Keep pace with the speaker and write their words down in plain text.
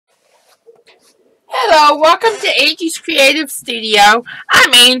Hello, welcome to Angie's Creative Studio.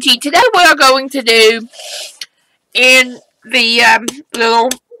 I'm Angie. Today we are going to do in the little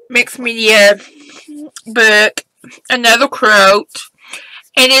mixed media book another quote,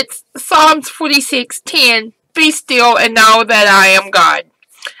 and it's Psalms 46:10. Be still and know that I am God.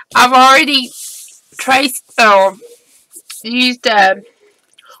 I've already used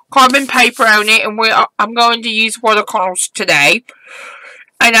carbon paper on it, and I'm going to use watercolors today,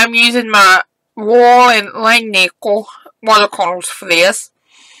 and I'm using my Wool and Langnickel watercolors for this.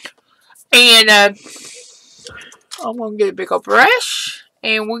 And I'm going to get a big old brush,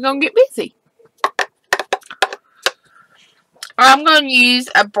 and we're going to get busy. I'm going to use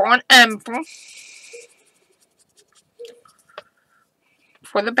a burnt umber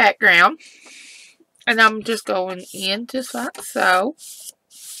for the background. And I'm just going in just like so.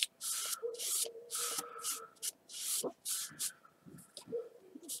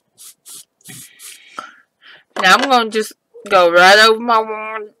 Now I'm going to just go right over my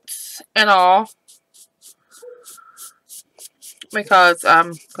wands and all, because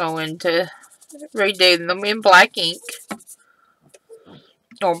I'm going to redo them in black ink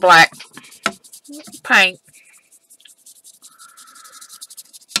or black paint.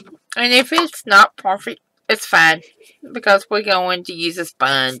 And if it's not perfect, it's fine, because we're going to use a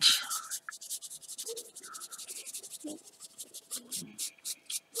sponge.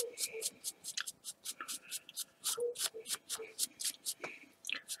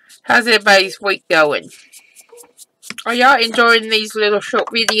 How's everybody's week going? Are y'all enjoying these little short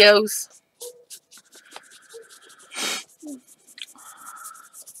videos?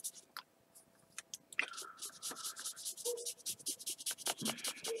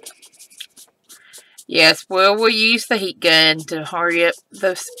 Yes, well, we'll use the heat gun to hurry up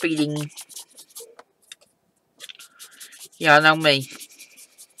the speeding. Y'all know me.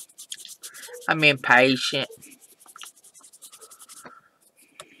 I'm impatient.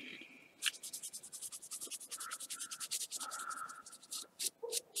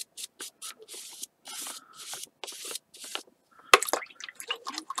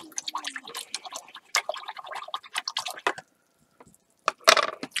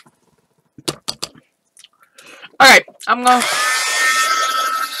 Alright, I'm going to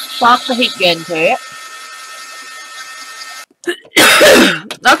lock the heat gun to it.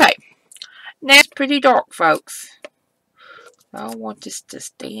 Okay. Now it's pretty dark, folks. I want this to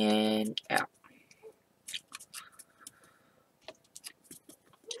stand out.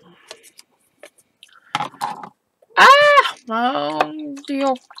 Wrong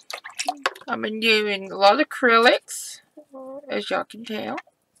deal. I've been doing a lot of acrylics, as y'all can tell.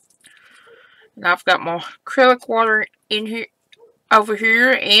 And I've got my acrylic water in here, over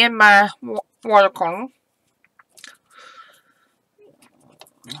here, and my watercolor.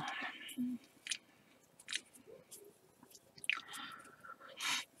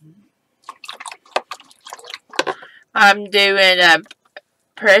 I'm doing a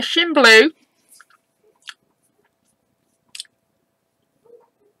Prussian blue.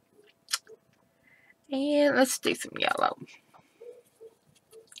 And let's do some yellow.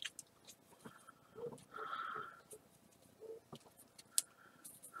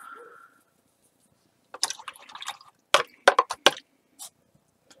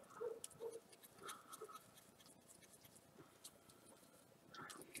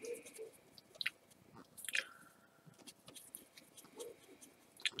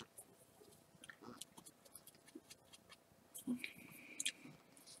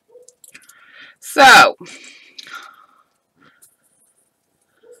 So,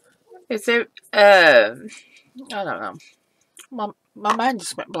 is it, I don't know. My mind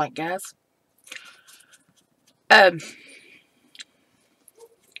just went blank, guys.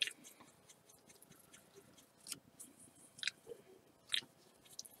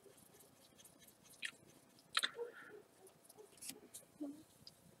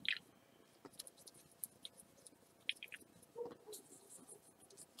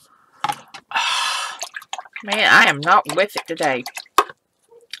 Man, I am not with it today.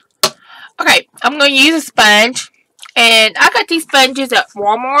 Okay, I'm going to use a sponge. And I got these sponges at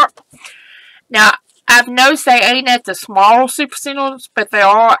Walmart. Now, I've noticed they ain't at the small super centers, but they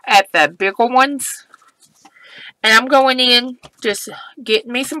are at the bigger ones. And I'm going in, just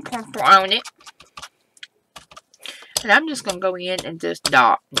getting me some purple on it. And I'm just going to go in and just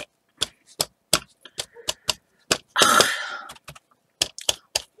dot it.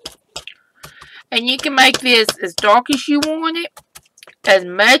 And you can make this as dark as you want it, as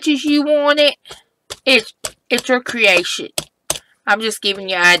much as you want it. It's your creation. I'm just giving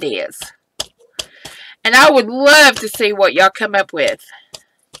you ideas. And I would love to see what y'all come up with.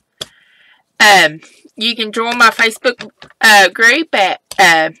 You can join my Facebook group at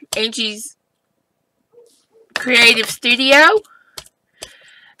Angie's Creative Studio.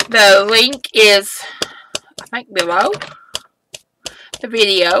 The link is, I think, below the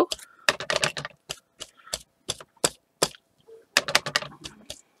video.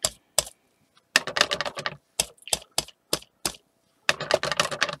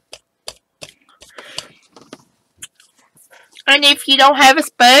 And if you don't have a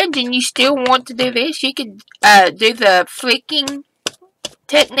sponge and you still want to do this, you could do the flicking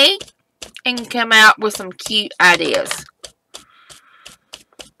technique and come out with some cute ideas.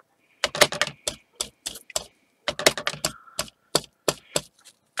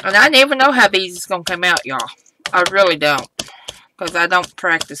 And I never know how these is going to come out, y'all. I really don't. Because I don't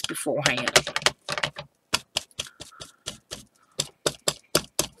practice beforehand.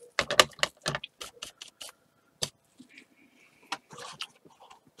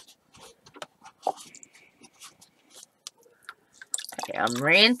 Okay, I'm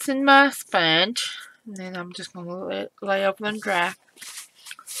rinsing my sponge. And then I'm just going to lay over them dry.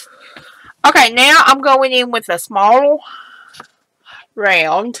 Okay, now I'm going in with a small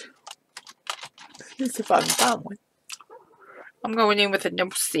round. Let's see if I can find one. I'm going in with a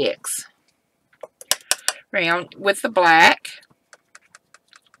number 6 round with the black.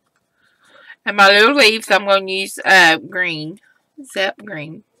 And my little leaves, I'm going to use green. Zap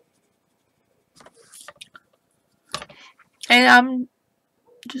green. And I'm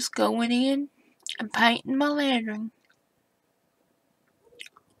just going in and painting my lettering.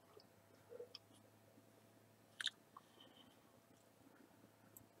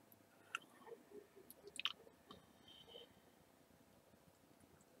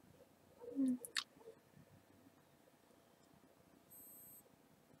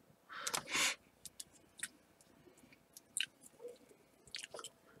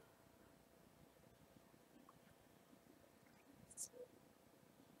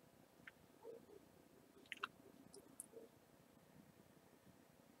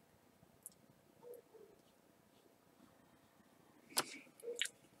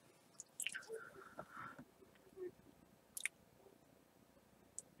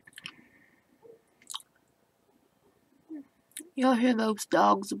 Y'all hear those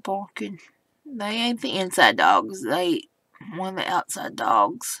dogs barking? They ain't the inside dogs. They one of the outside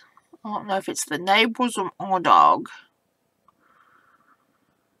dogs. I don't know if it's the neighbors or our dog.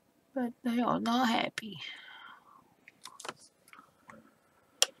 But they are not happy.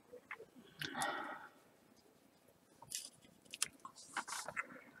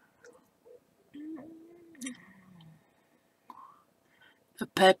 The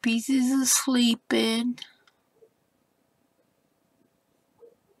puppies is sleeping.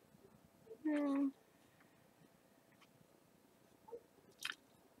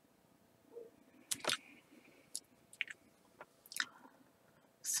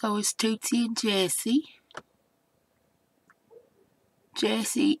 So is Tootsie and Jessie.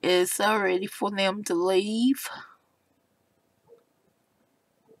 Jessie is so ready for them to leave.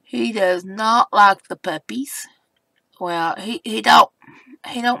 He does not like the puppies. Well, he don't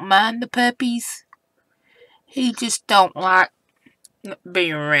mind the puppies. He just don't like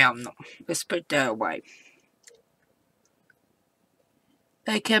being around them. Let's put it that way.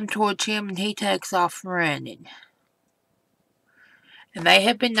 They come towards him and he takes off running. And they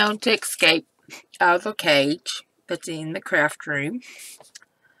have been known to escape out of the cage that's in the craft room.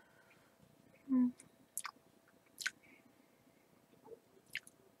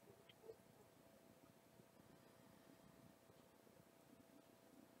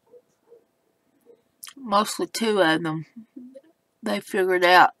 Mostly 2 of them. They figured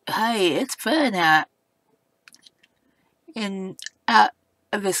out, hey, it's fun out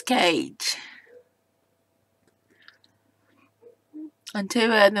of this cage. And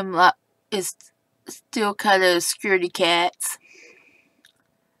 2 of them is still kind of scaredy cats.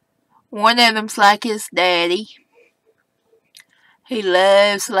 One of them's like his daddy. He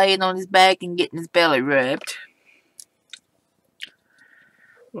loves laying on his back and getting his belly rubbed.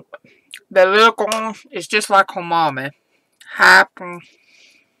 The little girl is just like her mama. Hyper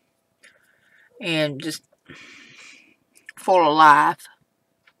and just full of life.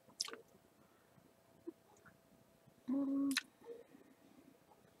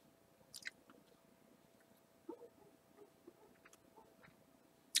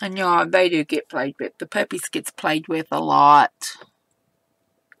 And y'all, they do get played with. The puppies gets played with a lot.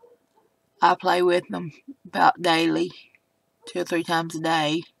 I play with them about daily, 2 or 3 times a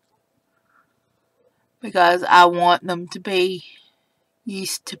day. Because I want them to be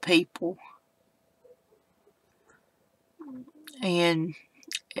used to people. And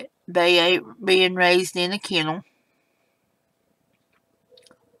they ain't being raised in a kennel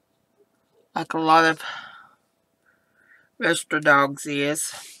like a lot of rescue dogs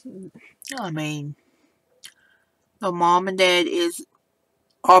is. I mean, the mom and dad is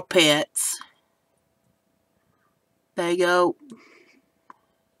our pets. They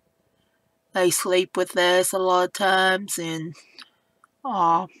sleep with us a lot of times, and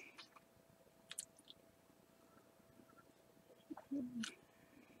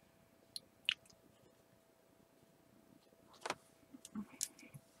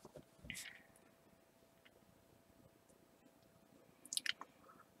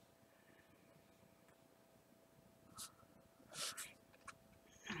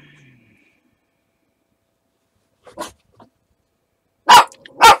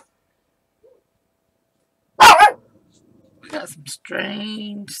got some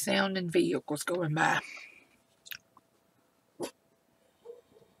strange sounding vehicles going by.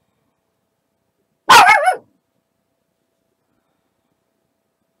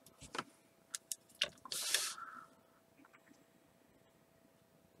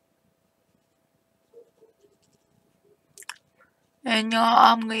 And y'all,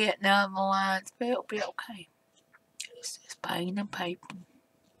 I'm getting out of the lines, but it'll be okay. It's just pain and paper.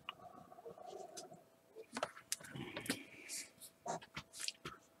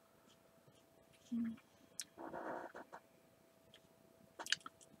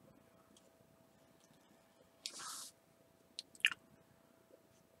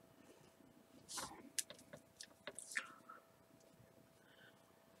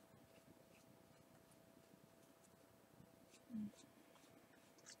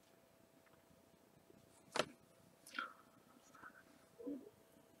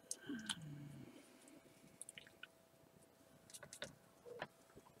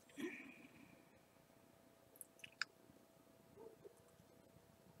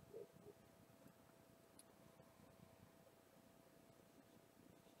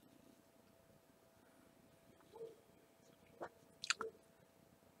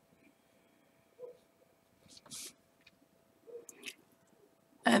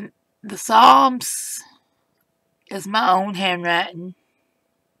 And the Psalms is my own handwriting.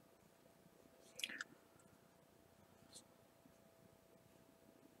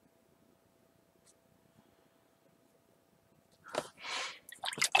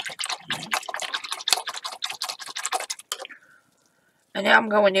 And now I'm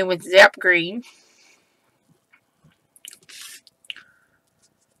going in with Zap Green.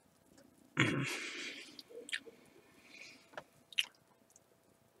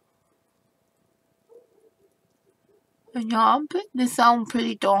 And y'all, I'm putting this on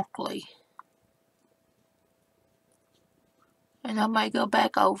pretty darkly. And I might go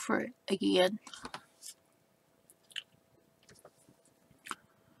back over it again.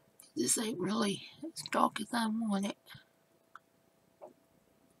 This ain't really as dark as I want it.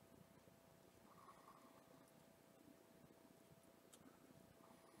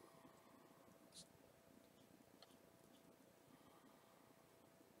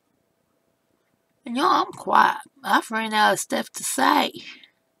 And y'all, I'm quiet. I've run out of stuff to say.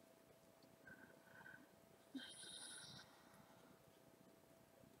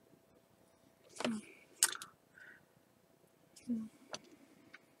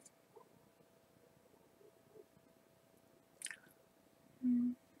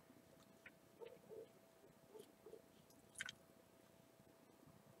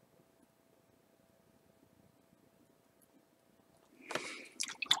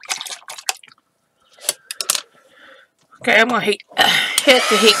 Okay, I'm going to hit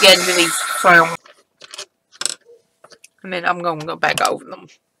the heat gun to these frowns. And then I'm going to go back over them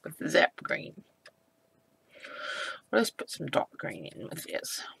with the Zap Green. Let's put some dark green in with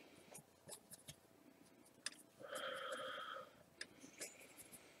this.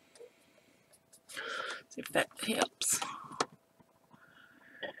 See if that helps.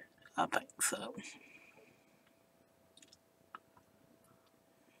 I think so.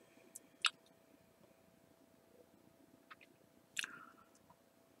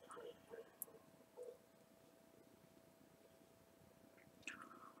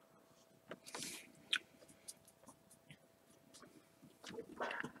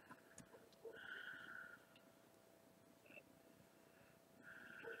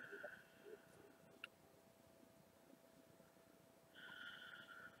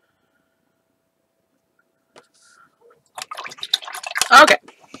 Okay.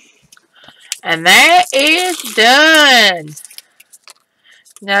 And that is done.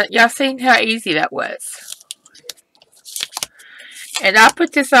 Now, y'all seen how easy that was. And I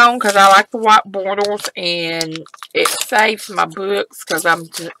put this on because I like the white borders, and it saves my books because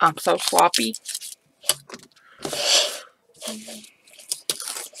I'm so sloppy.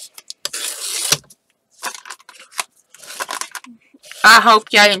 I hope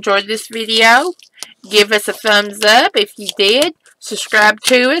y'all enjoyed this video. Give us a thumbs up if you did. Subscribe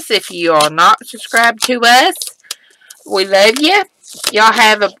to us if you are not subscribed to us. We love you. Y'all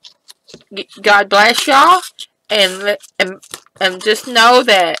have a... God bless y'all. And just know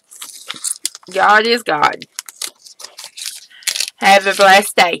that God is God. Have a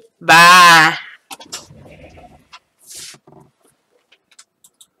blessed day. Bye.